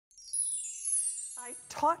I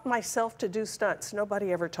taught myself to do stunts.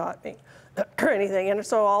 Nobody ever taught me or anything. And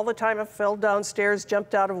so all the time I fell downstairs,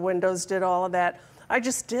 jumped out of windows, did all of that. I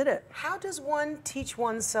just did it. How does one teach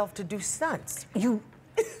oneself to do stunts?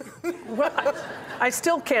 Well, I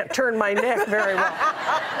still can't turn my neck very well.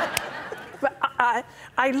 But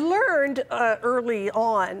I learned early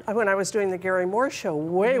on, when I was doing the Gary Moore show,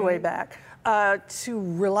 way back, to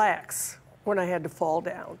relax when I had to fall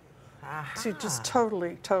down. To just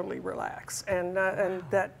totally relax, and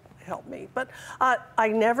that helped me. But I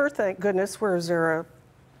never, thank goodness, where's there a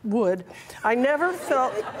wood? I never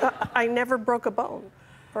felt, I never broke a bone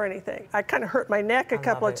or anything. I kind of hurt my neck a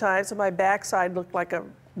couple of times, and my backside looked like a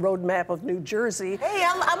road map of New Jersey. Hey,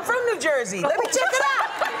 I'm from New Jersey. Let me check it out.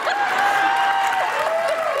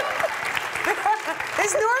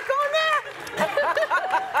 Is Newark on there?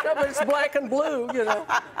 No, but it's black and blue, you know.